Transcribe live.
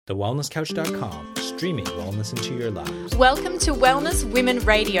TheWellnessCouch.com, streaming wellness into your lives. Welcome to Wellness Women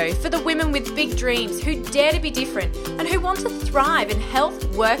Radio for the women with big dreams who dare to be different and who want to thrive in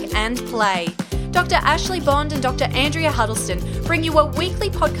health, work and play. Dr. Ashley Bond and Dr. Andrea Huddleston bring you a weekly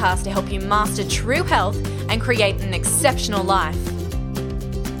podcast to help you master true health and create an exceptional life.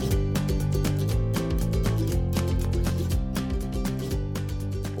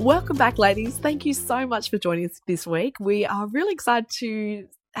 Welcome back, ladies. Thank you so much for joining us this week. We are really excited to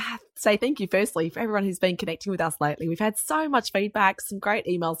say thank you firstly for everyone who's been connecting with us lately. We've had so much feedback, some great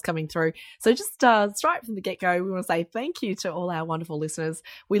emails coming through. So just straight from the get-go, we want to say thank you to all our wonderful listeners.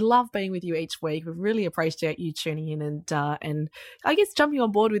 We love being with you each week. We really appreciate you tuning in and I guess jumping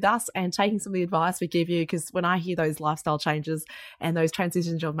on board with us and taking some of the advice we give you, because when I hear those lifestyle changes and those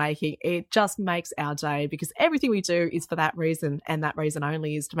transitions you're making, it just makes our day, because everything we do is for that reason, and that reason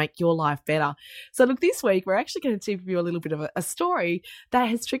only is to make your life better. So look, this week we're actually going to give you a little bit of a story that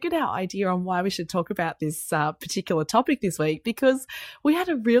has triggered our idea on why we should talk about this particular topic this week, because we had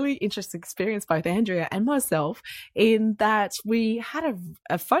a really interesting experience, both Andrea and myself, in that we had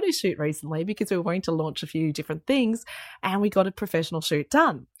a photo shoot recently because we were wanting to launch a few different things, and we got a professional shoot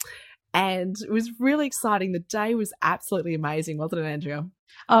done. And it was really exciting. The day was absolutely amazing, wasn't it, Andrea?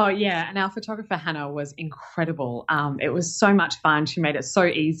 Oh, yeah. And our photographer, Hannah, was incredible. It was so much fun. She made it so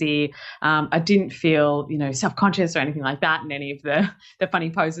easy. I didn't feel, self-conscious or anything like that in any of the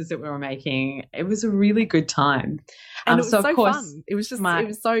funny poses that we were making. It was a really good time. And it was so fun. It was just, it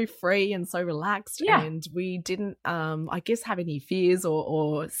was so free and so relaxed. Yeah. And we didn't, I guess, have any fears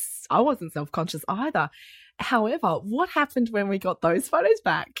or I wasn't self-conscious either. However, what happened when we got those photos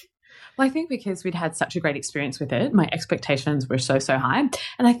back? Well, I think because we'd had such a great experience with it, my expectations were so high.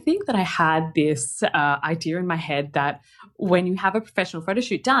 And I think that I had this idea in my head that when you have a professional photo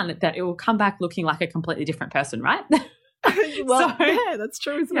shoot done, that it will come back looking like a completely different person, right? Well, yeah, that's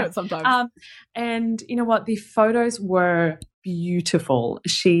true, isn't it, sometimes? And you know what? The photos were beautiful.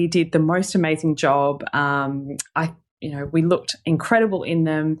 She did the most amazing job. We looked incredible in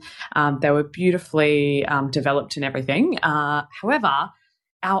them. They were beautifully developed and everything. However,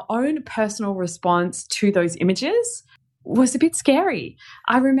 our own personal response to those images was a bit scary.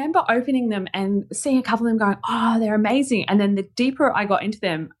 I remember opening them and seeing a couple of them going, oh, they're amazing. And then the deeper I got into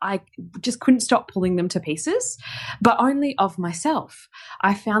them, I just couldn't stop pulling them to pieces, but only of myself.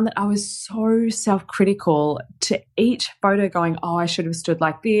 I found that I was so self-critical to each photo, going, oh, I should have stood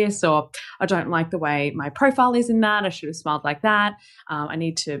like this, or I don't like the way my profile is in that. I should have smiled like that. I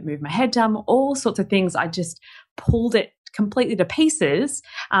need to move my head down, all sorts of things. I just pulled it completely to pieces.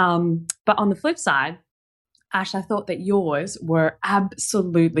 But on the flip side, Ash, I thought that yours were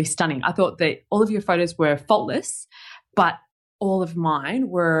absolutely stunning. I thought that all of your photos were faultless, but all of mine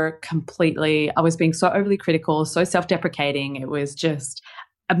were completely, I was being so overly critical, so self-deprecating. It was just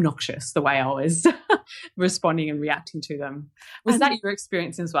obnoxious the way I was responding and reacting to them. Was that your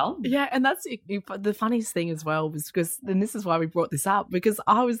experience as well? Yeah, and that's the funniest thing as well, was because, and this is why we brought this up, because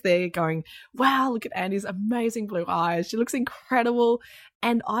I was there going, wow, look at Andy's amazing blue eyes. She looks incredible.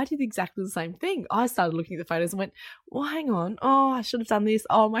 And I did exactly the same thing. I started looking at the photos and went, well, hang on. Oh, I should have done this.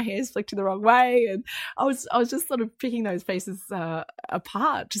 Oh, my hair's flicked the wrong way. And I was just sort of picking those pieces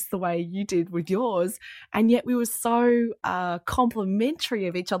apart, just the way you did with yours. And yet we were so complimentary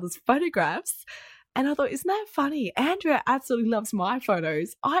of each other's photographs. And I thought, isn't that funny? Andrea absolutely loves my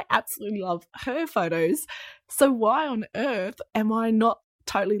photos. I absolutely love her photos. So why on earth am I not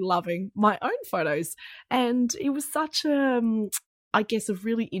totally loving my own photos? And it was such I guess a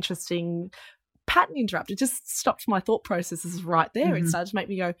really interesting pattern interrupt. It just stopped my thought processes right there. Mm-hmm. It started to make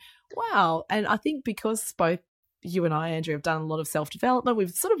me go, wow. And I think because both you and I, Andrew, have done a lot of self-development, we've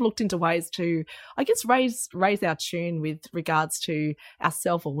sort of looked into ways to, I guess, raise our tune with regards to our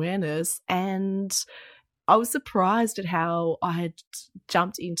self-awareness. And I was surprised at how I had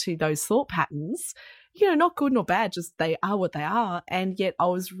jumped into those thought patterns, not good nor bad, just they are what they are. And yet I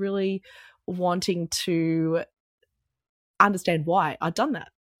was really wanting to understand why I'd done that.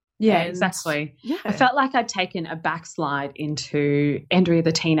 Yeah, exactly. Yeah. I felt like I'd taken a backslide into Andrea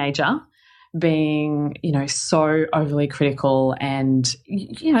the teenager, being, so overly critical. And,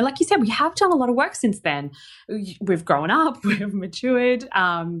 like you said, we have done a lot of work since then. We've grown up, we've matured.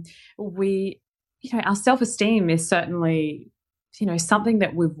 Our self-esteem is certainly, something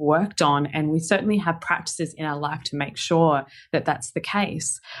that we've worked on, and we certainly have practices in our life to make sure that that's the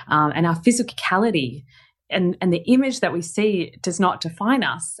case. And our physicality and the image that we see does not define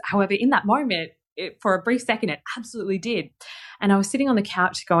us. However, in that moment, for a brief second, it absolutely did. And I was sitting on the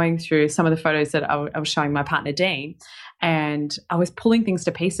couch going through some of the photos that I was showing my partner, Dean, and I was pulling things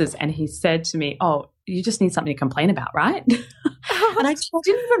to pieces. And he said to me, oh, you just need something to complain about, right? And I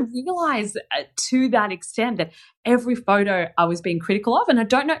didn't even realize to that extent that every photo I was being critical of. And I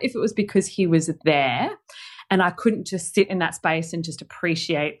don't know if it was because he was there and I couldn't just sit in that space and just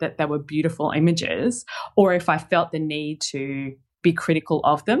appreciate that they were beautiful images, or if I felt the need to be critical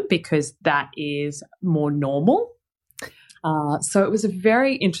of them because that is more normal. So it was a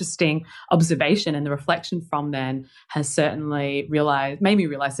very interesting observation, and the reflection from then has certainly made me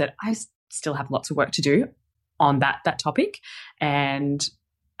realize that I still have lots of work to do on that topic, and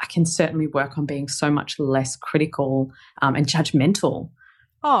I can certainly work on being so much less critical and judgmental.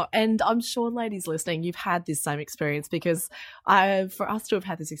 Oh, and I'm sure, ladies listening, you've had this same experience, because for us to have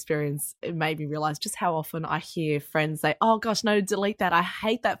had this experience, it made me realise just how often I hear friends say, oh gosh, no, delete that, I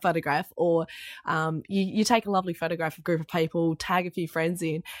hate that photograph. Or you take a lovely photograph of a group of people, tag a few friends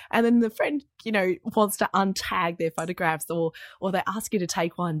in, and then the friend, wants to untag their photographs, or they ask you to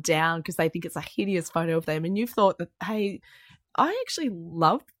take one down because they think it's a hideous photo of them. And you've thought that, hey, I actually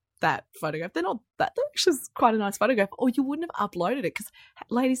love that photograph. They're not that actually is quite a nice photograph, or you wouldn't have uploaded it. Because,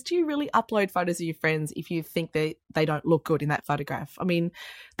 ladies, do you really upload photos of your friends if you think they don't look good in that photograph? I mean,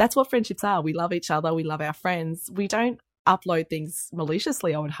 that's what friendships are. We love each other. We love our friends. We don't upload things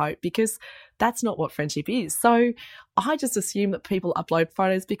maliciously, I would hope, because that's not what friendship is. So I just assume that people upload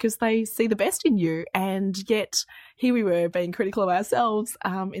photos because they see the best in you, and yet here we were being critical of ourselves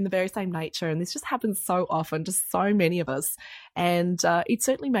in the very same nature. And this just happens so often to so many of us. And it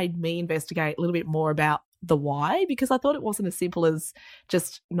certainly made me investigate a little bit more about the why, because I thought it wasn't as simple as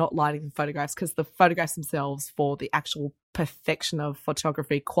just not liking the photographs, because the photographs themselves, for the actual perfection of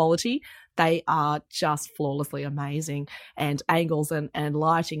photography quality, they are just flawlessly amazing, and angles and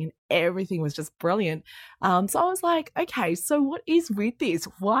lighting and everything was just brilliant. So I was like, okay, so what is with this?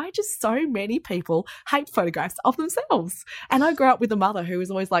 Why do so many people hate photographs of themselves? And I grew up with a mother who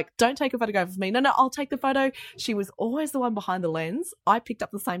was always like, don't take a photograph of me. No, I'll take the photo. She was always the one behind the lens. I picked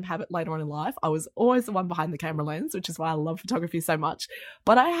up the same habit later on in life. I was always the one behind the camera lens, which is why I love photography so much.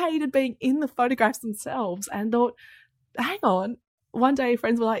 But I hated being in the photographs themselves, and thought, hang on. One day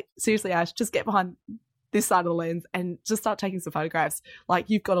friends were like, seriously, Ash, just get behind this side of the lens and just start taking some photographs. Like,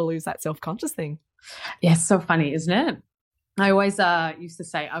 you've got to lose that self-conscious thing. Yeah, it's so funny, isn't it? I always used to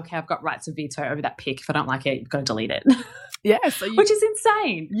say, okay, I've got rights of veto over that pic. If I don't like it, you've got to delete it. Yeah. So which is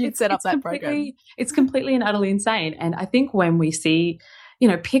insane. You'd set up that program. It's completely and utterly insane. And I think when we see,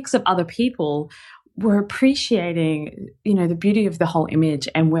 pics of other people, we're appreciating, the beauty of the whole image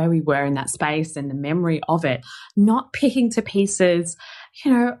and where we were in that space and the memory of it, not picking to pieces,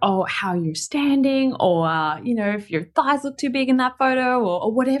 how you're standing, or, if your thighs look too big in that photo,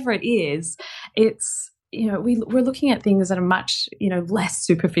 or whatever it is. It's, we're looking at things at a much, less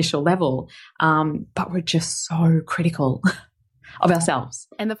superficial level, but we're just so critical of ourselves.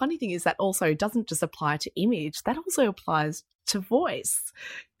 And the funny thing is that also doesn't just apply to image, that also applies to voice.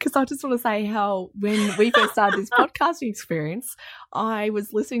 Because I just want to say how when we first started this podcasting experience, I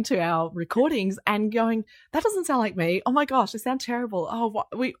was listening to our recordings and going, that doesn't sound like me. Oh my gosh, I sound terrible.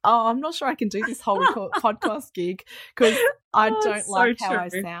 I'm not sure I can do this whole podcast gig because I don't like how I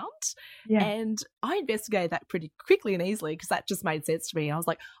sound. Yeah. And I investigated that pretty quickly and easily, because that just made sense to me. And I was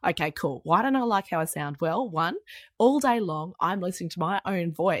like, okay, cool. Why don't I like how I sound? Well, one, all day long, I'm listening to my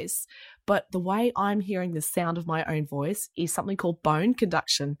own voice. But the way I'm hearing the sound of my own voice is something called bone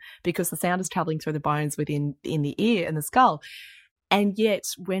conduction, because the sound is traveling through the bones in the ear and the skull. And yet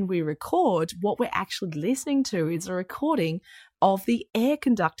when we record, what we're actually listening to is a recording of the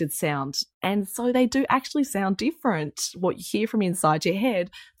air-conducted sound. And so they do actually sound different, what you hear from inside your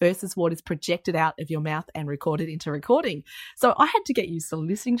head versus what is projected out of your mouth and recorded into recording. So I had to get used to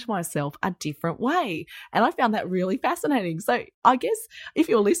listening to myself a different way. And I found that really fascinating. So I guess if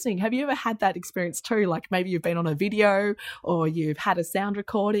you're listening, have you ever had that experience too? Like maybe you've been on a video, or you've had a sound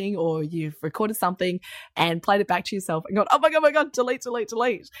recording, or you've recorded something and played it back to yourself and gone, oh my God, delete.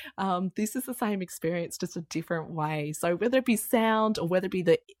 This is the same experience, just a different way. So whether it be sound or whether it be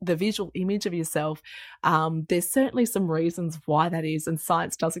the visual image of yourself, there's certainly some reasons why that is, and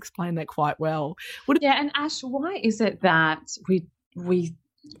science does explain that quite well. And Ash, why is it that we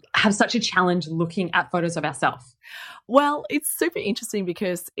have such a challenge looking at photos of ourselves? Well, it's super interesting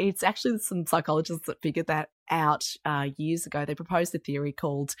because it's actually some psychologists that figured that out years ago. They proposed a theory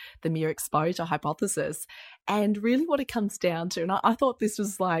called the mere exposure hypothesis. And really what it comes down to, and I thought this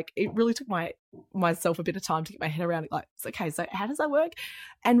was like, it really took myself a bit of time to get my head around it. Like, okay, so how does that work?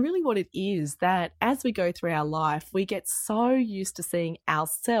 And really what it is, that as we go through our life, we get so used to seeing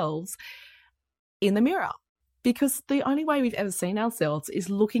ourselves in the mirror. because the only way we've ever seen ourselves is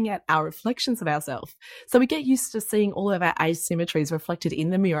looking at our reflections of ourselves. So we get used to seeing all of our asymmetries reflected in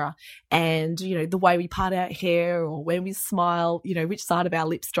the mirror, and, you know, the way we part our hair, or when we smile, you know, which side of our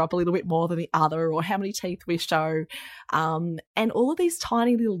lips drop a little bit more than the other, or how many teeth we show. And all of these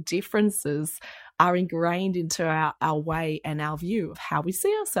tiny little differences are ingrained into our way and our view of how we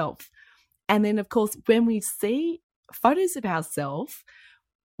see ourselves. And then, of course, when we see photos of ourselves,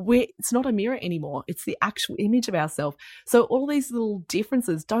 it's not a mirror anymore. It's the actual image of ourselves. So all these little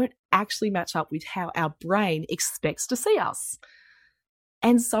differences don't actually match up with how our brain expects to see us.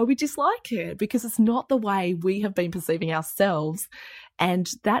 And so we dislike it because it's not the way we have been perceiving ourselves.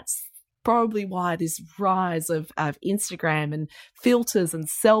 And that's probably why this rise of Instagram and filters and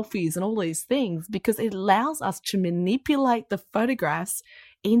selfies and all these things, because it allows us to manipulate the photographs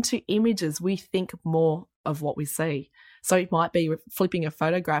into images we think more of what we see. So it might be flipping a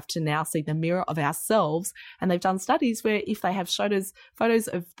photograph to now see the mirror of ourselves. And they've done studies where if they have photos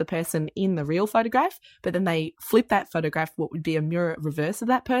of the person in the real photograph, but then they flip that photograph, what would be a mirror reverse of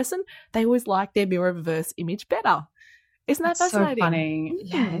that person, they always like their mirror reverse image better. Isn't that fascinating? So funny.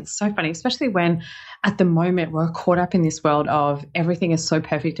 Yeah, it's so funny, especially when at the moment we're caught up in this world of everything is so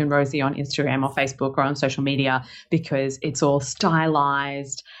perfect and rosy on Instagram or Facebook or on social media because it's all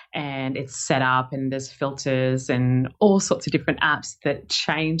stylized and it's set up and there's filters and all sorts of different apps that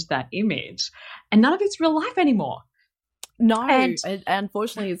change that image. And none of it's real life anymore. No, and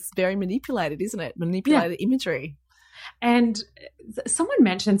unfortunately it's very manipulated, isn't it? Manipulated imagery. And someone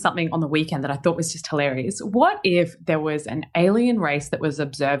mentioned something on the weekend that I thought was just hilarious. What if there was an alien race that was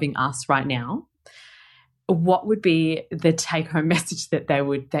observing us right now? What would be the take-home message that they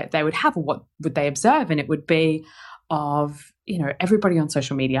would have, or what would they observe? And it would be of, you know, everybody on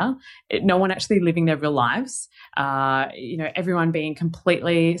social media, no one actually living their real lives, you know, everyone being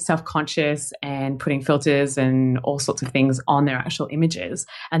completely self-conscious and putting filters and all sorts of things on their actual images.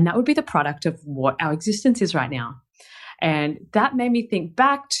 And that would be the product of what our existence is right now. And that made me think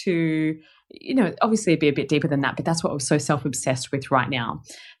back to, you know, obviously it'd be a bit deeper than that, but that's what we're so self-obsessed with right now.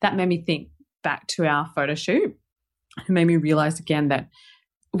 That made me think back to our photo shoot. It made me realize again that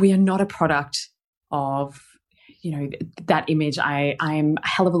we are not a product of, you know, that image. I am a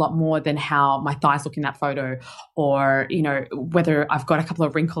hell of a lot more than how my thighs look in that photo, or, you know, whether I've got a couple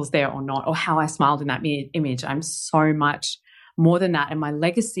of wrinkles there or not, or how I smiled in that image. I'm so much more than that. And my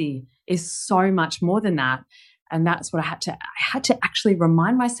legacy is so much more than that. And that's what I had to actually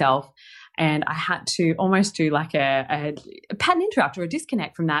remind myself, and I had to almost do like a pattern interrupt or a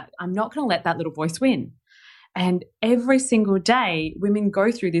disconnect from that. I'm not going to let that little voice win. And every single day, women go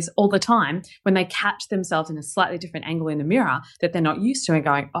through this all the time when they catch themselves in a slightly different angle in the mirror that they're not used to, and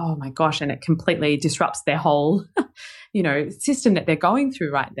going, oh my gosh, and it completely disrupts their whole, you know, system that they're going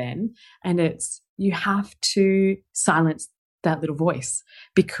through right then. And you have to silence that little voice,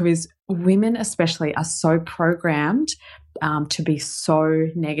 because women especially are so programmed to be so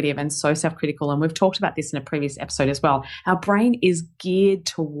negative and so self-critical. And we've talked about this in a previous episode as well. Our brain is geared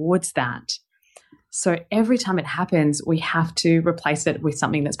towards that. So every time it happens, we have to replace it with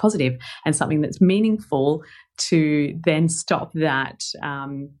something that's positive and something that's meaningful to then stop that,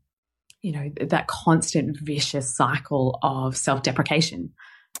 you know, that constant vicious cycle of self-deprecation.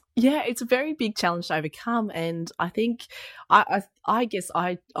 Yeah, it's a very big challenge to overcome, and I think I guess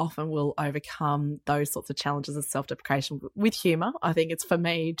I often will overcome those sorts of challenges of self-deprecation with humour. I think it's, for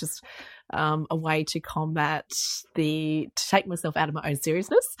me, just a way to combat to take myself out of my own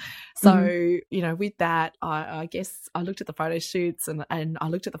seriousness. So, you know, with that, I guess I looked at the photo shoots and I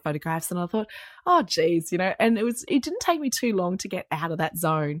looked at the photographs and I thought, oh, geez, you know, and it didn't take me too long to get out of that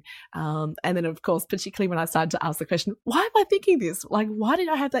zone. And then, of course, particularly when I started to ask the question, why am I thinking this? Like, why did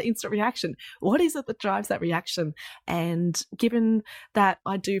I have that instant reaction? What is it that drives that reaction? And given that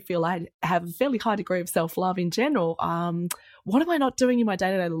I do feel I have a fairly high degree of self-love in general, what am I not doing in my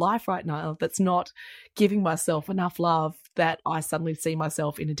day-to-day life right now that's not giving myself enough love that I suddenly see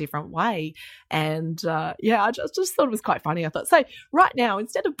myself in a different way? And I just thought it was quite funny. I thought, so right now,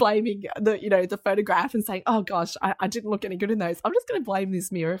 instead of blaming the photograph and saying, oh gosh, I didn't look any good in those, I'm just going to blame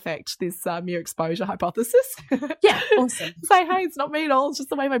this mirror effect, this mirror exposure hypothesis. Yeah, awesome. Say, hey, it's not me at all. It's just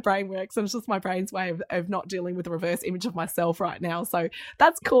the way my brain works, and it's just my brain's way of not dealing with the reverse image of myself right now. So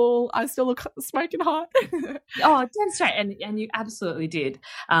that's cool. I still look smoking hot. Oh, that's right. And you absolutely did.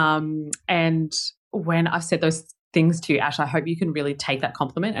 And when I've said those things to you, Ash, I hope you can really take that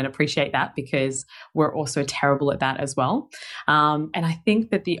compliment and appreciate that, because we're also terrible at that as well. And I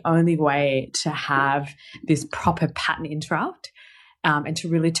think that the only way to have this proper pattern interrupt and to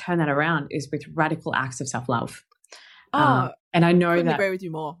really turn that around is with radical acts of self-love. And I know couldn't that. agree with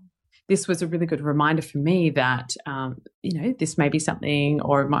you more. this was a really good reminder for me that, this may be something,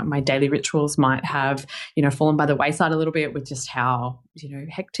 or my daily rituals might have, fallen by the wayside a little bit with just how,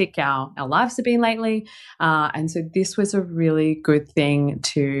 hectic our lives have been lately. And so this was a really good thing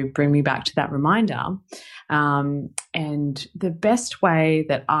to bring me back to that reminder. And the best way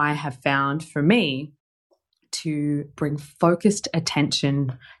that I have found for me to bring focused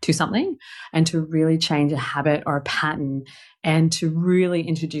attention to something and to really change a habit or a pattern and to really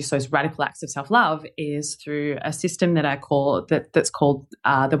introduce those radical acts of self-love is through a system that I call that's called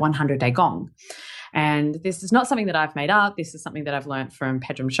the 100-day gong. And this is not something that I've made up. This is something that I've learned from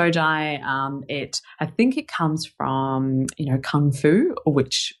Pedram Shojai. I think it comes from, Kung Fu,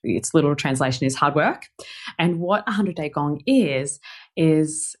 which its literal translation is hard work. And what a 100-day gong is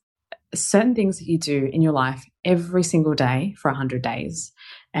certain things that you do in your life every single day for 100 days.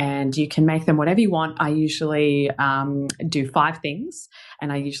 And you can make them whatever you want. I usually do 5 things,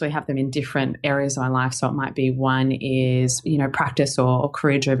 and I usually have them in different areas of my life. So it might be one is, practice or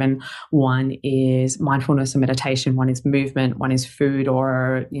career driven. One is mindfulness and meditation. One is movement. One is food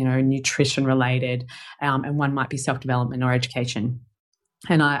or, nutrition related. And one might be self-development or education.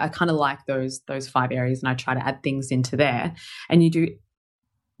 And I kind of like those 5 areas, and I try to add things into there. And you do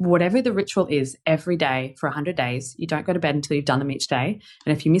whatever the ritual is every day for 100 days. You don't go to bed until you've done them each day.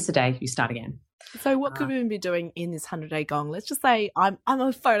 And if you miss a day, you start again. So what could we be doing in this 100-day gong? Let's just say I'm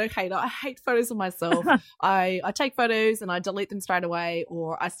a photo hater. I hate photos of myself. I take photos and I delete them straight away,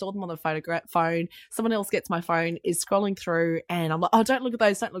 or I store them on the phone. Someone else gets my phone, is scrolling through, and I'm like, oh, don't look at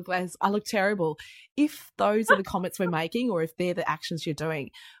those, don't look at those. I look terrible. If those are the comments we're making, or if they're the actions you're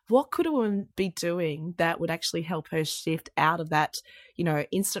doing, what could a woman be doing that would actually help her shift out of that,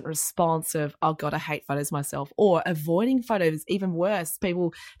 instant response of, oh God, I hate photos myself, or avoiding photos, even worse.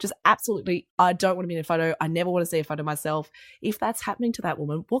 People just absolutely, I don't want to be in a photo. I never want to see a photo myself. If that's happening to that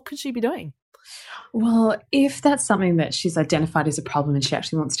woman, what could she be doing? Well, if that's something that she's identified as a problem and she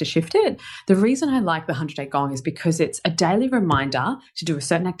actually wants to shift it, the reason I like the 100-day gong is because it's a daily reminder to do a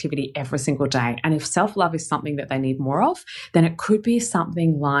certain activity every single day. And if self-love is something that they need more of, then it could be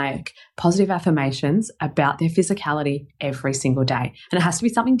something like positive affirmations about their physicality every single day. And it has to be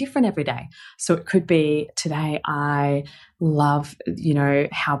something different every day. So it could be, today I love,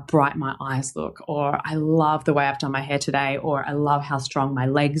 how bright my eyes look, or I love the way I've done my hair today, or I love how strong my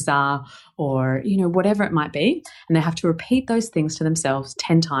legs are, or, whatever it might be. And they have to repeat those things to themselves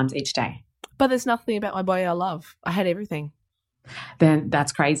 10 times each day. But there's nothing about my body I love. I hate everything. Then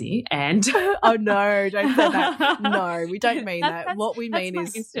that's crazy. And oh no, don't say that. No, we don't mean that. What we mean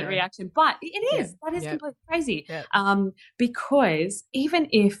is instant reaction. But it is. That is completely crazy. Yeah. Because even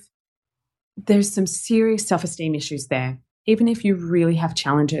if there's some serious self-esteem issues there, even if you really have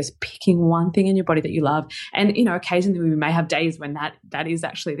challenges picking one thing in your body that you love, and, occasionally we may have days when that is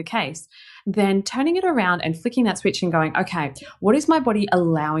actually the case, then turning it around and flicking that switch and going, okay, what is my body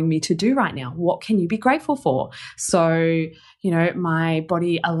allowing me to do right now? What can you be grateful for? So, my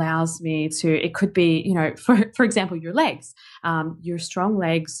body allows me to, it could be, for example, your legs. Your strong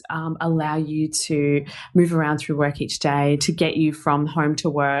legs allow you to move around through work each day, to get you from home to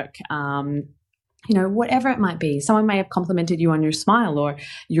work, whatever it might be. Someone may have complimented you on your smile, or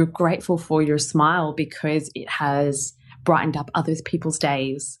you're grateful for your smile because it has brightened up other people's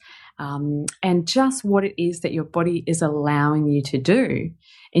days. And just what it is that your body is allowing you to do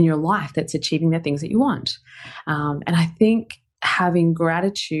in your life that's achieving the things that you want. And I think having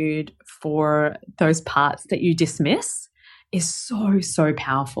gratitude for those parts that you dismiss is so, so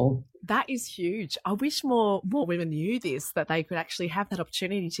powerful. That is huge. I wish more women knew this, that they could actually have that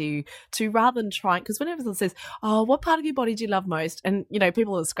opportunity to rather than try, because whenever someone says, oh, what part of your body do you love most? And,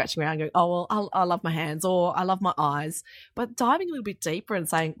 people are scratching around going, oh, well, I love my hands, or I love my eyes. But diving a little bit deeper and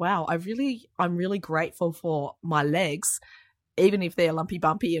saying, wow, I'm really grateful for my legs, even if they're lumpy,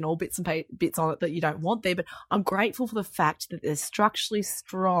 bumpy and all bits on it that you don't want there. But I'm grateful for the fact that they're structurally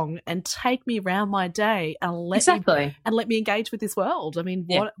strong and take me around my day and let me engage with this world. I mean,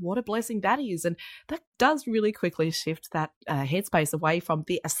 what a blessing that is. And that does really quickly shift that headspace away from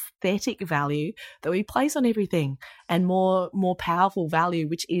the aesthetic value that we place on everything, and more powerful value,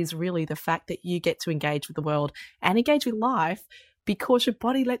 which is really the fact that you get to engage with the world and engage with life because your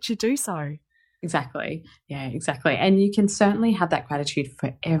body lets you do so. Exactly. Yeah, exactly. And you can certainly have that gratitude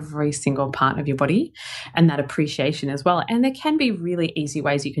for every single part of your body and that appreciation as well. And there can be really easy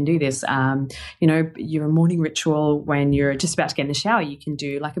ways you can do this. Your morning ritual, when you're just about to get in the shower, you can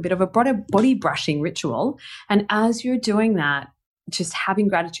do like a bit of a body brushing ritual. And as you're doing that, just having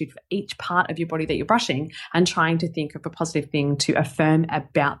gratitude for each part of your body that you're brushing and trying to think of a positive thing to affirm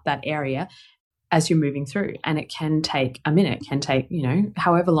about that area as you're moving through. And it can take a minute, can take,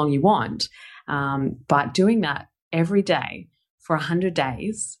 however long you want. But doing that every day for 100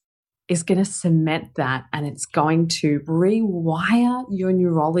 days is going to cement that, and it's going to rewire your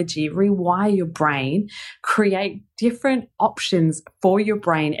neurology, rewire your brain, create different options for your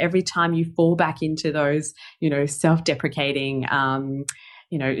brain every time you fall back into those, self-deprecating,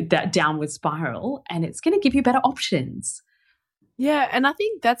 that downward spiral, and it's going to give you better options. Yeah, and I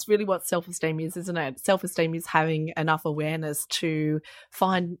think that's really what self-esteem is, isn't it? Self-esteem is having enough awareness to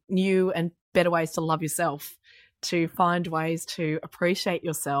find new and better ways to love yourself, to find ways to appreciate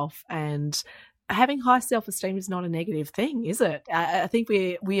yourself. And having high self-esteem is not a negative thing, is it? I think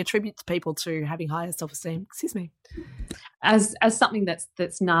we attribute people to having higher self-esteem, as something that's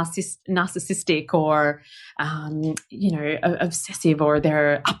narcissistic or obsessive, or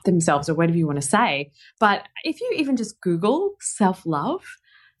they're up themselves, or whatever you want to say. But if you even just Google self-love,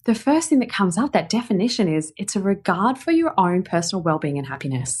 the first thing that comes up, that definition is, it's a regard for your own personal well-being and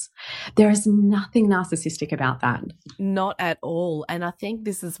happiness. There is nothing narcissistic about that. Not at all. And I think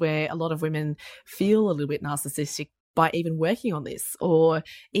this is where a lot of women feel a little bit narcissistic by even working on this, or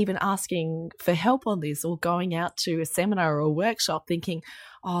even asking for help on this, or going out to a seminar or a workshop thinking,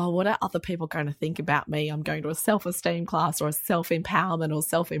 oh, what are other people going to think about me? I'm going to a self-esteem class or a self-empowerment or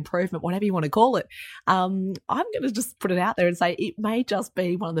self-improvement, whatever you want to call it. I'm going to just put it out there and say it may just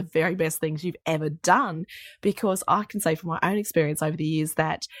be one of the very best things you've ever done, because I can say from my own experience over the years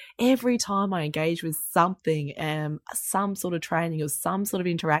that every time I engage with something, some sort of training or some sort of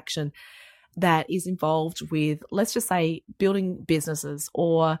interaction that is involved with, let's just say, building businesses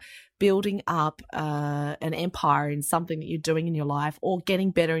or building up an empire in something that you're doing in your life, or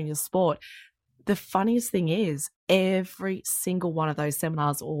getting better in your sport. The funniest thing is, every single one of those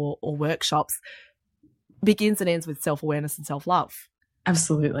seminars or workshops begins and ends with self-awareness and self-love.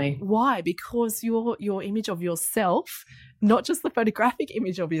 Absolutely. Why? Because your image of yourself, not just the photographic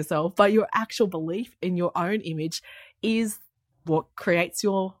image of yourself, but your actual belief in your own image, is what creates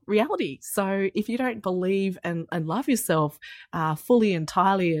your reality. So if you don't believe and love yourself fully,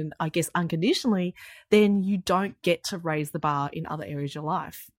 entirely, and I guess unconditionally, then you don't get to raise the bar in other areas of your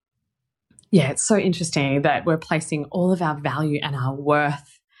life. Yeah, it's so interesting that we're placing all of our value and our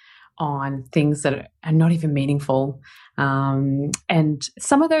worth on things that are not even meaningful. And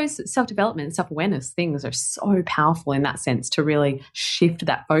some of those self-development, self-awareness things are so powerful in that sense, to really shift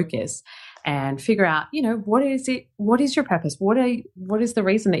that focus and figure out, what is it? What is your purpose? What is the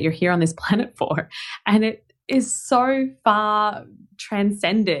reason that you're here on this planet for? And it is so far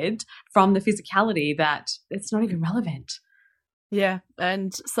transcended from the physicality that it's not even relevant. Yeah.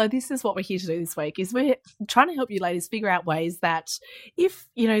 And so this is what we're here to do this week, is we're trying to help you ladies figure out ways that if,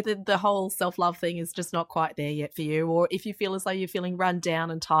 the whole self-love thing is just not quite there yet for you, or if you feel as though you're feeling run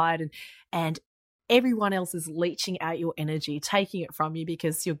down and tired and everyone else is leeching out your energy, taking it from you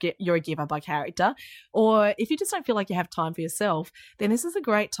because you're a giver by character, or if you just don't feel like you have time for yourself, then this is a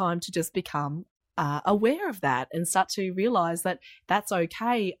great time to just become aware of that and start to realize that that's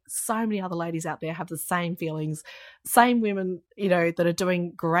okay. So many other ladies out there have the same feelings, same women, that are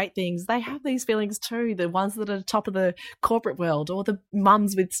doing great things. They have these feelings too. The ones that are at the top of the corporate world, or the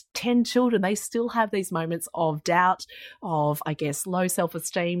mums with 10 children, they still have these moments of doubt, of, I guess, low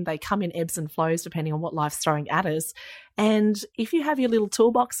self-esteem. They come in ebbs and flows depending on what life's throwing at us. And if you have your little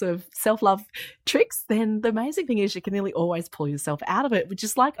toolbox of self-love tricks, then the amazing thing is you can nearly always pull yourself out of it, which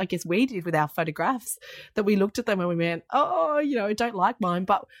is like, I guess, we did with our photographs, that we looked at them and we went, oh, I don't like mine.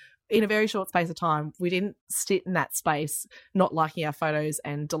 But in a very short space of time, we didn't sit in that space not liking our photos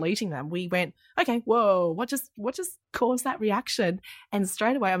and deleting them. We went, okay, whoa, what just caused that reaction? And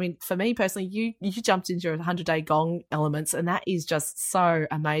straight away, I mean, for me personally, you jumped into your 100-day gong elements, and that is just so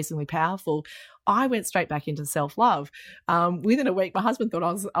amazingly powerful. I went straight back into self-love. Within a week, my husband thought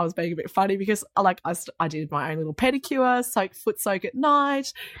I was being a bit funny, because I did my own little pedicure, foot soak at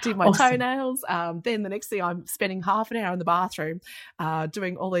night, did my toenails. Then the next thing, I'm spending half an hour in the bathroom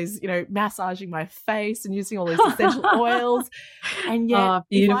doing all these, massaging my face and using all these essential oils. And yet,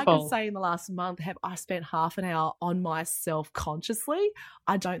 if I could say in the last month, have I spent half an hour on myself consciously?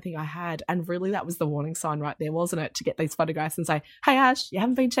 I don't think I had. And really, that was the warning sign right there, wasn't it? To get these photographs and say, hey, Ash, you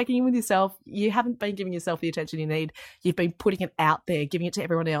haven't been checking in with yourself. You haven't been giving yourself the attention you need. You've been putting it out there, giving it to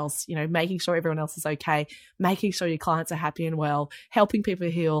everyone else, making sure everyone else is okay, making sure your clients are happy and well, helping people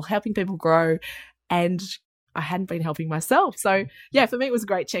heal, helping people grow. And I hadn't been helping myself. So yeah, for me, it was a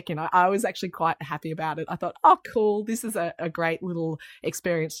great check-in. I was actually quite happy about it. I thought, oh, cool. This is a great little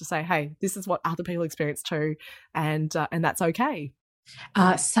experience to say, hey, this is what other people experience too. And that's okay.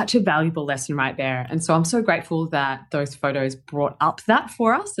 Such a valuable lesson right there. And so I'm so grateful that those photos brought up that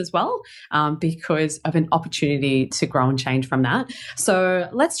for us as well, because of an opportunity to grow and change from that. So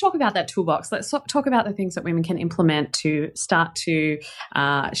let's talk about that toolbox. Let's talk about the things that women can implement to start to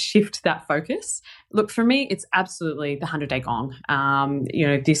shift that focus. Look, for me, it's absolutely the 100-day gong.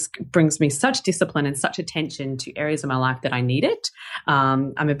 This brings me such discipline and such attention to areas of my life that I need it.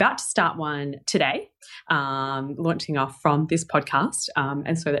 I'm about to start one today, launching off from this podcast.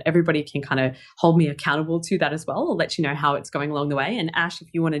 And so that everybody can kind of hold me accountable to that as well. I'll let you know how it's going along the way. And Ash, if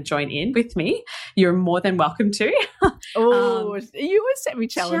you want to join in with me, you're more than welcome to. You always set me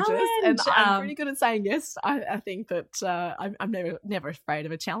challenges, and I'm pretty good at saying yes. I think that I'm never afraid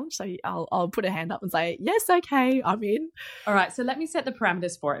of a challenge. So I'll put a hand up and say, yes, okay, I'm in. All right. So let me set the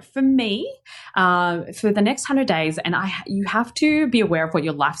parameters for it. For me, for the next 100 days, and you have to be aware of what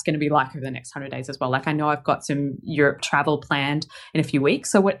your life's going to be like over the next 100 days as well. Like, I know I've got some Europe travel planned in a few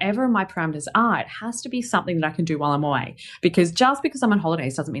weeks. So whatever my parameters are, it has to be something that I can do while I'm away. Because just because I'm on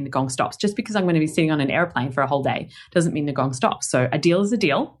holidays doesn't mean the gong stops. Just because I'm going to be sitting on an airplane for a whole day doesn't mean the gong stops. So a deal is a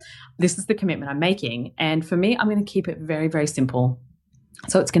deal. This is the commitment I'm making. And for me, I'm going to keep it very, very simple.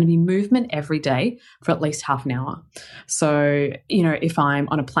 So it's going to be movement every day for at least half an hour. So, if I'm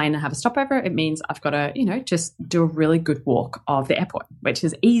on a plane and have a stopover, it means I've got to, just do a really good walk of the airport, which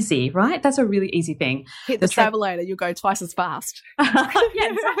is easy, right? That's a really easy thing. Hit the travelator, you'll go twice as fast.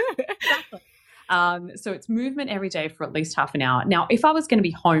 Yeah, exactly. So it's movement every day for at least half an hour. Now, if I was going to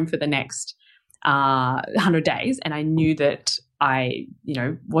be home for the next 100 days and I knew that I,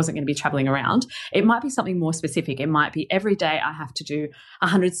 wasn't going to be traveling around, it might be something more specific. It might be every day I have to do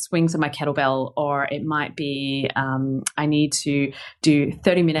 100 swings of my kettlebell, or it might be I need to do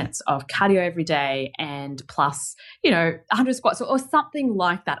 30 minutes of cardio every day and plus, 100 squats or something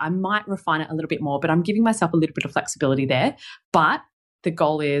like that. I might refine it a little bit more, but I'm giving myself a little bit of flexibility there. But the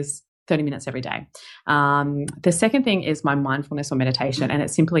goal is 30 minutes every day. The second thing is my mindfulness or meditation, and it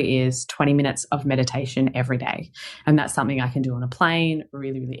simply is 20 minutes of meditation every day. And that's something I can do on a plane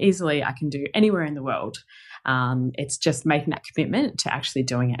really, really easily. I can do anywhere in the world. It's just making that commitment to actually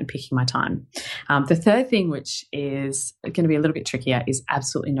doing it and picking my time. The third thing, which is going to be a little bit trickier, is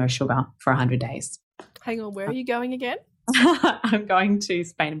absolutely no sugar for 100 days. Hang on, where are you going again? I'm going to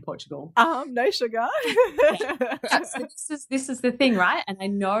Spain and Portugal. No sugar. So this is the thing, right? And I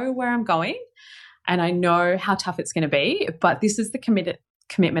know where I'm going and I know how tough it's going to be, but this is the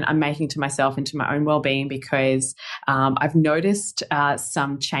commitment I'm making to myself and to my own well-being, because I've noticed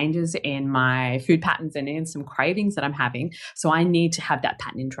some changes in my food patterns and in some cravings that I'm having. So I need to have that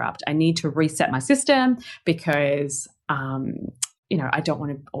pattern interrupt. I need to reset my system because I don't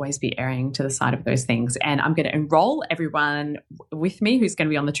want to always be erring to the side of those things. And I'm going to enroll everyone with me who's going to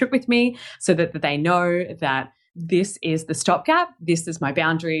be on the trip with me so that they know that this is the stopgap. This is my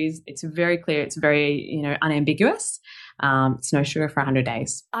boundaries. It's very clear. It's very, unambiguous. It's no sugar for 100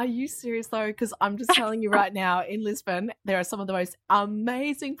 days. Are you serious though? Because I'm just telling you right now, in Lisbon, there are some of the most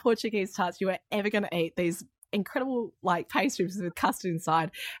amazing Portuguese tarts you are ever going to eat. These incredible pastries with custard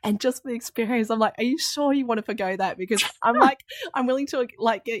inside, and just for the experience, I'm like, are you sure you want to forgo that? Because I'm willing to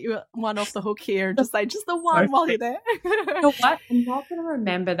get you one off the hook here and just say just the one while you're there. You know what? I'm not going to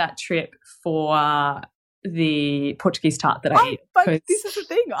remember that trip for the Portuguese tart that I ate. But this is the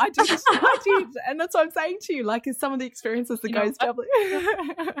thing, I did, and that's what I'm saying to you. It's some of the experiences that goes doubly.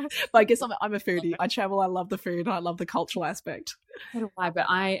 But I guess I'm a foodie. I travel. I love the food. And I love the cultural aspect. So do I, but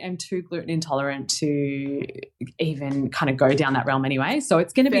I am too gluten intolerant to even kind of go down that realm anyway. So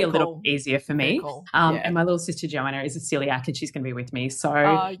it's going to be a little easier for me. Cool. And my little sister Joanna is a celiac, and she's going to be with me. So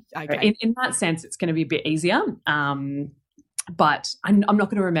okay. in that sense, it's going to be a bit easier. But I'm not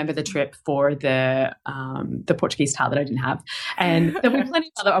going to remember the trip for the Portuguese tart that I didn't have, and there'll be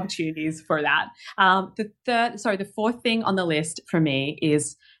plenty of other opportunities for that. The fourth thing on the list for me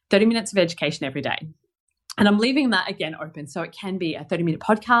is 30 minutes of education every day. And I'm leaving that again open. So it can be a 30-minute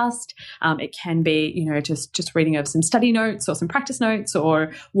podcast. It can be, just reading of some study notes or some practice notes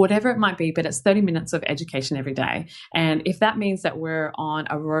or whatever it might be. But it's 30 minutes of education every day. And if that means that we're on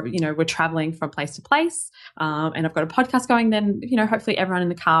we're traveling from place to place, and I've got a podcast going, then hopefully everyone in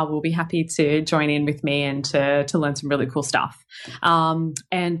the car will be happy to join in with me and to learn some really cool stuff. And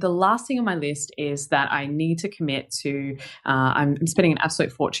the last thing on my list is that I need to commit to. I'm spending an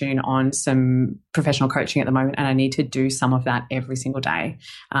absolute fortune on some professional coaching at the moment, and I need to do some of that every single day.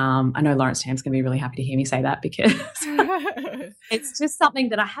 I know Lawrence Tam's going to be really happy to hear me say that, because it's just something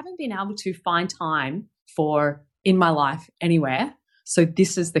that I haven't been able to find time for in my life anywhere. So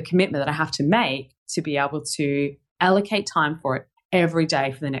this is the commitment that I have to make to be able to allocate time for it every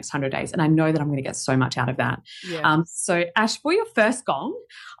day for the next 100 days. And I know that I'm going to get so much out of that. Yeah. So Ash, for your first gong,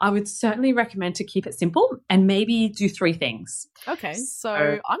 I would certainly recommend to keep it simple and maybe do 3 things. Okay,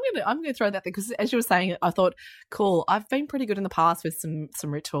 so I'm gonna throw that there because as you were saying, I thought, cool. I've been pretty good in the past with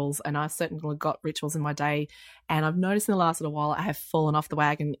some rituals, and I've certainly got rituals in my day. And I've noticed in the last little while I have fallen off the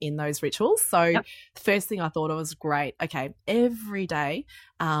wagon in those rituals. So the first thing I thought of was great. Okay, every day,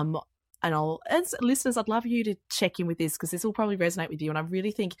 and as listeners, I'd love you to check in with this because this will probably resonate with you. And I really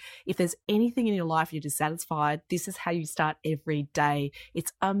think if there's anything in your life you're dissatisfied, this is how you start every day.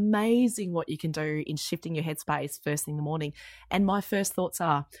 It's amazing what you can do in shifting your headspace first thing in the morning. And my first thoughts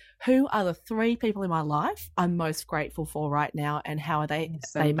are, who are the 3 people in my life I'm most grateful for right now, and how are they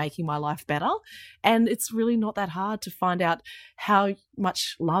making my life better? And it's really not that hard to find out how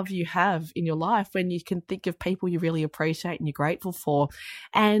much love you have in your life when you can think of people you really appreciate and you're grateful for.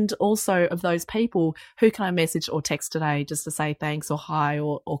 And also of those people, who can I message or text today just to say thanks or hi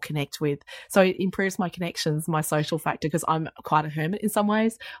or connect with? So it improves my connections, my social factor, because I'm quite a hermit in some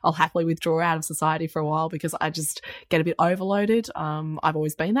ways. I'll happily withdraw out of society for a while because I just get a bit overloaded. I've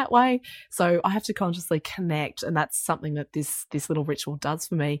always been that way. So I have to consciously connect, and that's something that this little ritual does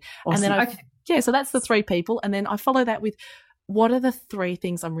for me. Awesome. And then so that's the 3 people. And then I follow that with, what are the 3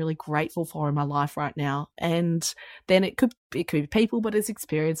 things I'm really grateful for in my life right now? And then it could be people, but it's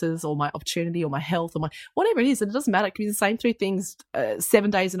experiences or my opportunity or my health or my whatever it is. And it doesn't matter. It could be the same 3 things 7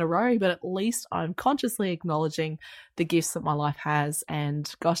 days in a row, but at least I'm consciously acknowledging the gifts that my life has.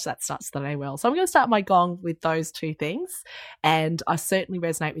 And gosh, that starts the day well. So I'm going to start my gong with those 2 things. And I certainly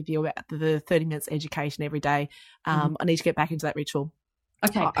resonate with you about the 30 minutes education every day. I need to get back into that ritual.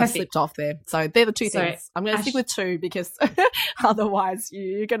 Okay, I slipped off there. So they're the 2 things. I'm going to stick with 2 because otherwise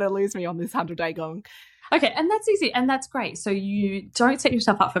you're going to lose me on this 100-day gong. Okay, and that's easy and that's great. So you don't set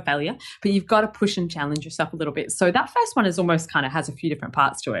yourself up for failure, but you've got to push and challenge yourself a little bit. So that first one is almost kind of has a few different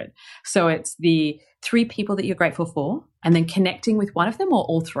parts to it. So it's the 3 people that you're grateful for and then connecting with one of them or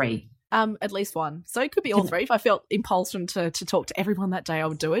all 3. At least one. So it could be all 3. If I felt impulsion to talk to everyone that day, I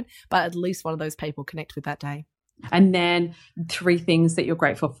would do it. But at least one of those people connect with that day. And then 3 things that you're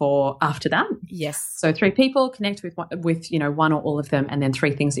grateful for after that. Yes. So 3 people, connect with one or all of them, and then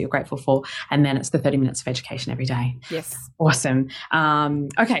 3 things that you're grateful for. And then it's the 30 minutes of education every day. Yes. Awesome.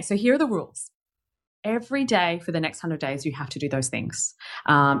 Okay, so here are the rules. Every day for the next 100 days, you have to do those things.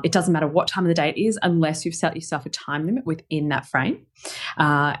 It doesn't matter what time of the day it is unless you've set yourself a time limit within that frame.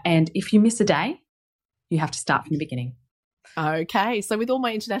 And if you miss a day, you have to start from the beginning. Okay, so with all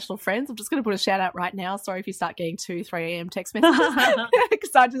my international friends, I'm just going to put a shout out right now. Sorry if you start getting 2, 3 a.m. text messages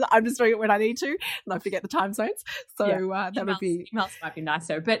because I'm just doing it when I need to and I forget the time zones. So that would be emails might be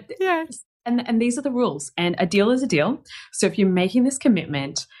nicer, but yeah. And these are the rules. And a deal is a deal. So if you're making this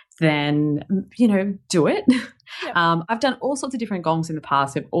commitment, then do it. Yep. I've done all sorts of different gongs in the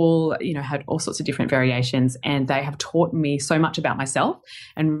past. They've all had all sorts of different variations, and they have taught me so much about myself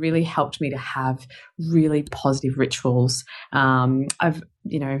and really helped me to have really positive rituals. I've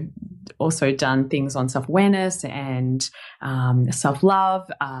also done things on self-awareness and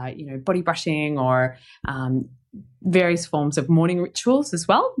self-love, body brushing or various forms of morning rituals as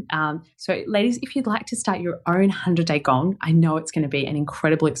well. So ladies, if you'd like to start your own 100-day gong, I know it's going to be an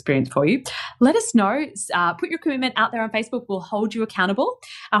incredible experience for you. Let us know. Put your commitment out there on Facebook. We'll hold you accountable.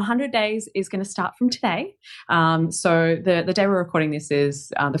 Our 100 days is going to start from today. So the day we're recording this is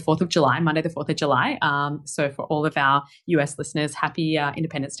the 4th of July, Monday the 4th of July. So for all of our US listeners, happy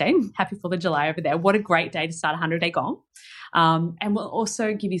Independence Day. Happy 4th of July over there. What a great day to start a 100-day gong. And we'll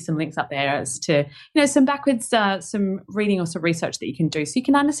also give you some links up there as to, some backwards, some reading or some research that you can do so you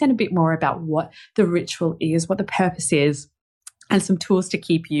can understand a bit more about what the ritual is, what the purpose is, and some tools to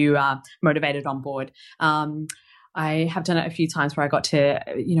keep you motivated on board. I have done it a few times where I got to,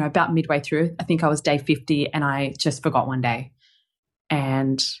 about midway through, I think I was day 50 and I just forgot one day.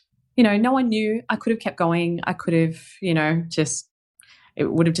 And, no one knew. I could have kept going. I could have, it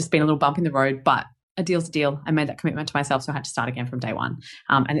would have just been a little bump in the road, but a deal's a deal. I made that commitment to myself, so I had to start again from day one.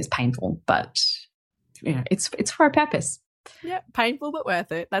 And it's painful, but it's for a purpose. Yeah, painful but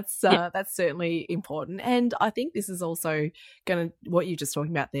worth it. That's certainly important. And I think this is also what you're just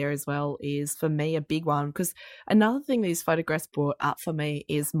talking about there as well is for me a big one, because another thing these photographs brought up for me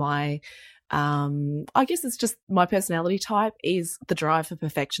is my I guess it's just my personality type is the drive for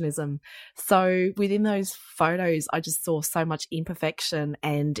perfectionism. So within those photos, I just saw so much imperfection,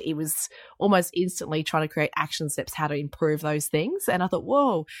 and it was almost instantly trying to create action steps, how to improve those things. And I thought,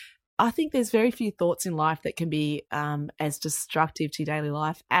 whoa, I think there's very few thoughts in life that can be as destructive to your daily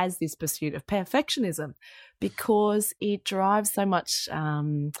life as this pursuit of perfectionism. because it drives so much,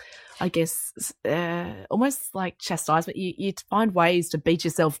 I guess, almost like chastisement. You find ways to beat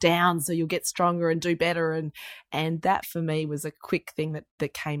yourself down so you'll get stronger and do better. And that for me was a quick thing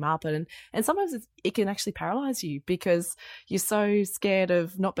that came up. And sometimes it can actually paralyze you because you're so scared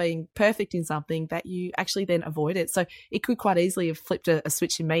of not being perfect in something that you actually then avoid it. So it could quite easily have flipped a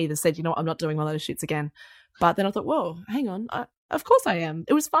switch in me that said, you know what, I'm not doing one of those shoots again. But then I thought, whoa, hang on. Of course I am.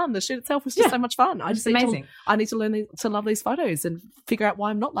 It was fun. The shoot itself was just so much fun. I need to learn to love these photos and figure out why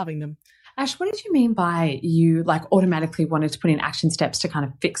I'm not loving them. Ash, what did you mean by you like automatically wanted to put in action steps to kind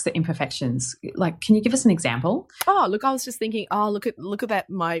of fix the imperfections? Like, can you give us an example? Oh, look, I was just thinking, look at that.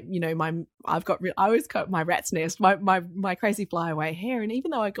 I always cut my rat's nest, my crazy flyaway hair. And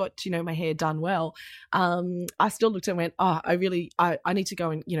even though I got, my hair done well, I still looked and went, I need to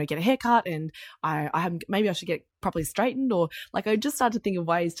go and, get a haircut, and maybe I should get properly straightened, or like I just started to think of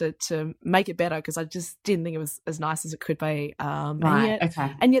ways to make it better because I just didn't think it was as nice as it could be.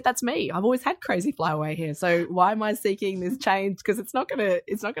 And yet that's me. I've always had crazy flyaway hair. So why am I seeking this change? Because it's not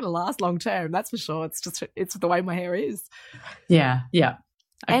gonna last long term. That's for sure. It's the way my hair is. Yeah. Yeah.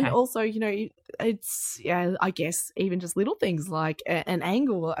 Okay. And also, it's, I guess even just little things like an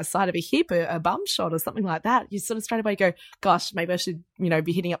angle, a side of a hip, a bum shot or something like that. You sort of straight away go, gosh, maybe I should,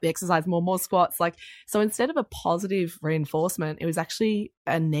 be hitting up the exercise more squats. Like, so instead of a positive reinforcement, it was actually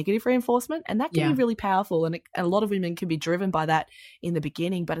a negative reinforcement. And that can be really powerful. And a lot of women can be driven by that in the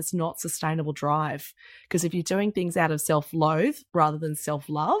beginning, but it's not sustainable drive. Because if you're doing things out of self-loathe rather than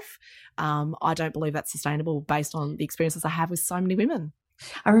self-love, I don't believe that's sustainable based on the experiences I have with so many women.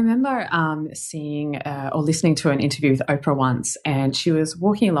 I remember seeing or listening to an interview with Oprah once, and she was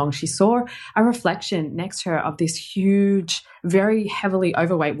walking along. She saw a reflection next to her of this huge, very heavily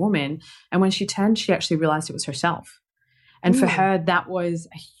overweight woman. And when she turned, she actually realized it was herself. And for her, that was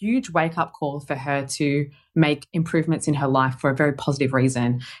a huge wake-up call for her to make improvements in her life for a very positive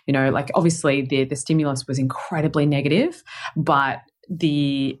reason. Like obviously the stimulus was incredibly negative, but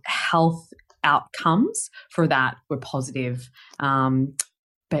the health outcomes for that were positive.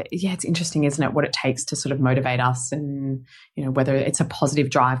 But yeah, it's interesting, isn't it, what it takes to sort of motivate us, and, whether it's a positive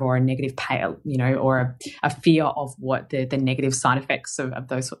drive or a negative pain, or a fear of what the negative side effects of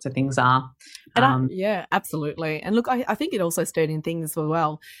those sorts of things are. Yeah, absolutely. And look, I think it also stirred in things as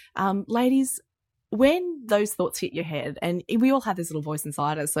well. Ladies, when those thoughts hit your head, and we all have this little voice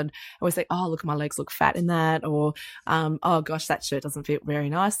inside us, and we say, oh, look, my legs look fat in that, or, oh gosh, that shirt doesn't fit very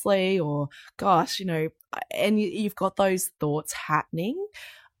nicely, or gosh, and you've got those thoughts happening.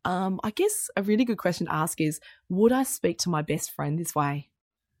 I guess a really good question to ask is, would I speak to my best friend this way?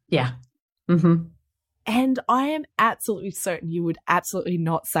 Yeah. Mm-hmm. And I am absolutely certain you would absolutely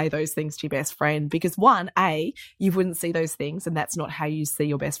not say those things to your best friend because, one, you wouldn't see those things, and that's not how you see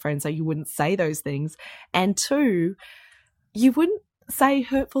your best friend, so you wouldn't say those things. And two, you wouldn't say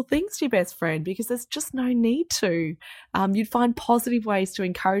hurtful things to your best friend because there's just no need to. You'd find positive ways to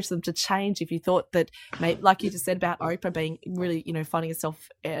encourage them to change if you thought that, like you just said about Oprah being really, finding herself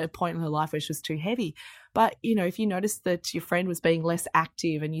at a point in her life where she was too heavy. But, if you noticed that your friend was being less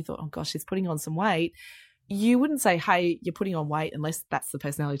active and you thought, oh gosh, she's putting on some weight, you wouldn't say, hey, you're putting on weight, unless that's the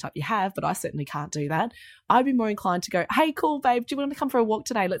personality type you have, but I certainly can't do that. I'd be more inclined to go, hey, cool, babe, do you want to come for a walk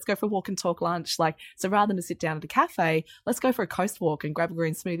today? Let's go for a walk and talk lunch. So rather than to sit down at a cafe, let's go for a coast walk and grab a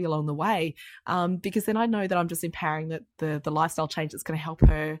green smoothie along the way. Because then I know that I'm just empowering the lifestyle change that's going to help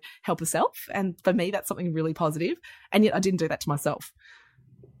her help herself. And for me, that's something really positive. And yet I didn't do that to myself.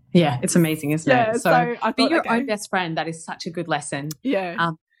 Yeah, it's amazing, isn't it? So I thought, be your own best friend. That is such a good lesson.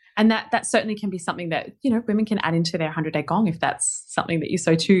 Yeah. And that certainly can be something that, women can add into their 100-day gong if that's something that you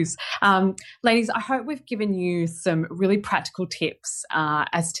so choose. Ladies, I hope we've given you some really practical tips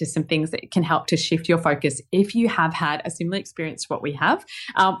as to some things that can help to shift your focus if you have had a similar experience to what we have.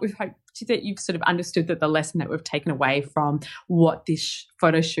 We've hoped that you've sort of understood that the lesson that we've taken away from what this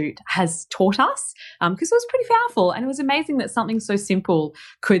photo shoot has taught us, because it was pretty powerful, and it was amazing that something so simple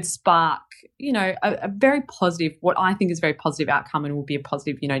could spark, a very positive, what I think is a very positive outcome, and will be a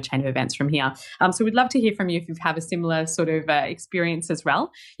positive, chain of events from here. So we'd love to hear from you if you have a similar sort of experience as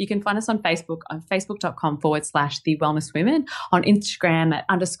well. You can find us on Facebook, on facebook.com/The Wellness Women, on Instagram at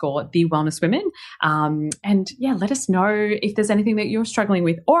 _The Wellness Women. And yeah, let us know if there's anything that you're struggling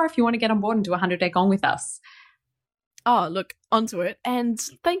with, or if you want to get on board and do a 100-day gong with us. Oh, look, onto it. And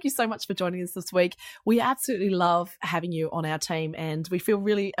thank you so much for joining us this week. We absolutely love having you on our team and we feel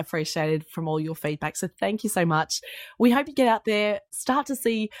really appreciated from all your feedback. So thank you so much. We hope you get out there, start to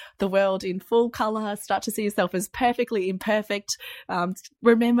see the world in full colour, start to see yourself as perfectly imperfect.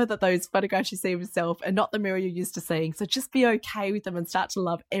 Remember that those photographs you see of yourself are not the mirror you're used to seeing. So just be okay with them and start to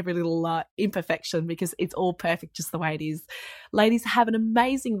love every little imperfection because it's all perfect just the way it is. Ladies, have an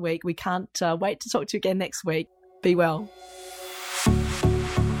amazing week. We can't wait to talk to you again next week. Be well.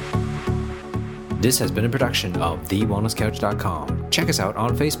 This has been a production of TheWellnessCouch.com. Check us out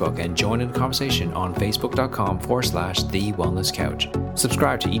on Facebook and join in the conversation on Facebook.com/The Wellness Couch.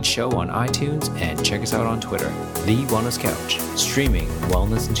 Subscribe to each show on iTunes and check us out on Twitter. The Wellness Couch, streaming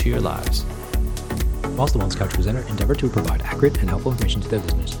wellness into your lives. Whilst the Wellness Couch presenter endeavor to provide accurate and helpful information to their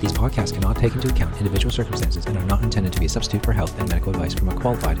listeners, these podcasts cannot take into account individual circumstances and are not intended to be a substitute for health and medical advice from a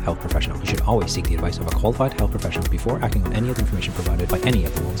qualified health professional. You should always seek the advice of a qualified health professional before acting on any of the information provided by any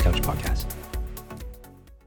of the Wellness Couch podcasts.